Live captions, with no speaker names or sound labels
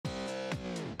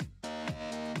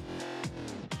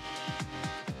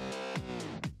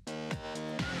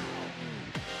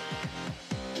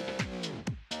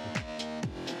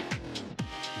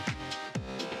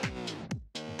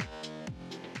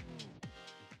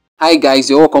Hi guys,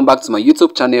 you're welcome back to my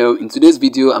YouTube channel. In today's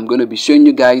video, I'm going to be showing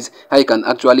you guys how you can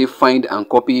actually find and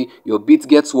copy your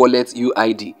Bitget wallet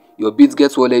UID, your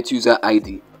Bitget wallet user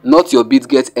ID. Not your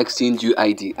Bitget exchange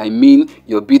UID. I mean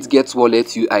your Bitget wallet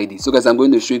UID. So guys, I'm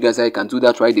going to show you guys how you can do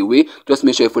that right away. Just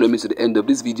make sure you follow me to the end of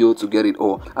this video to get it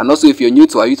all. And also, if you're new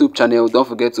to our YouTube channel, don't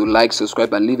forget to like,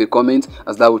 subscribe, and leave a comment,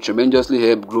 as that will tremendously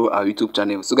help grow our YouTube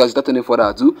channel. So guys, without any further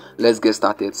ado, let's get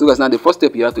started. So guys, now the first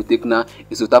step you have to take now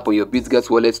is to tap on your Bitget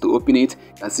wallet to open it.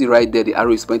 You can see right there the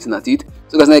arrow is pointing at it.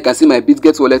 So guys, now you can see my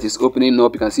Bitget wallet is opening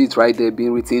up. You can see it right there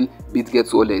being written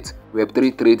Bitget wallet.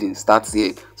 Web3 trading starts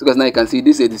here. So guys, now you can see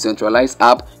this is a decentralized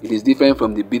app. It is different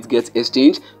from the Bitget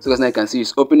exchange. So guys, now you can see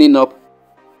it's opening up.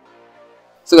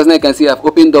 So guys, now you can see I've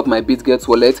opened up my Bitget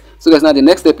wallet. So guys, now the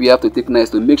next step you have to take now is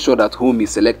to make sure that home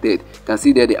is selected. You can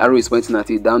see there the arrow is pointing at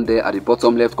it down there at the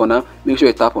bottom left corner. Make sure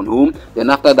you tap on home. Then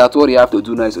after that, what you have to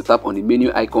do now is to tap on the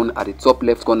menu icon at the top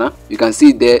left corner. You can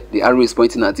see there the arrow is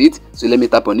pointing at it. So let me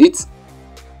tap on it.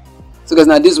 So guys,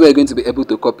 now this is where you're going to be able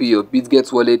to copy your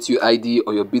Bitget wallet UID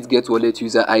or your Bitget wallet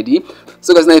user ID.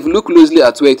 So guys, now if you look closely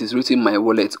at where it is written my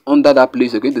wallet, under that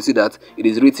place you're going to see that it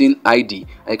is written ID.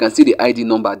 And you can see the ID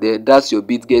number there. That's your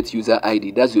Bitget user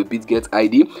ID. That's your Bitget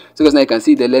ID. So guys, now you can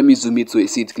see there. Let me zoom it so you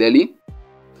see it clearly.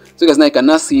 So guys, now you can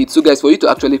now see it. So guys, for you to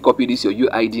actually copy this your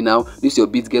UID now, this your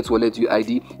Bitget wallet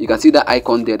UID, you can see that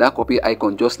icon there, that copy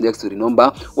icon just next to the number.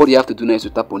 What you have to do now is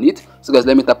to tap on it. So guys,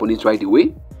 let me tap on it right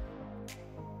away.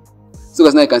 So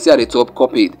guys, now you can see at the top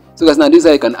copied. So guys, now this is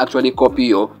how you can actually copy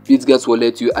your Bitget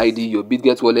wallet UID, your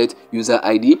Bitget wallet user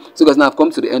ID. So guys, now I've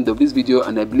come to the end of this video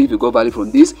and I believe you got value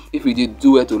from this. If you did,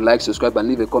 do it to like, subscribe, and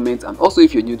leave a comment. And also,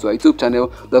 if you're new to our YouTube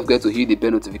channel, don't forget to hit the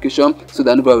bell notification so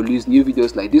that whenever we release new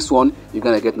videos like this one, you're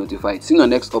gonna get notified. See you on our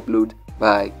next upload.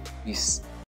 Bye. Peace.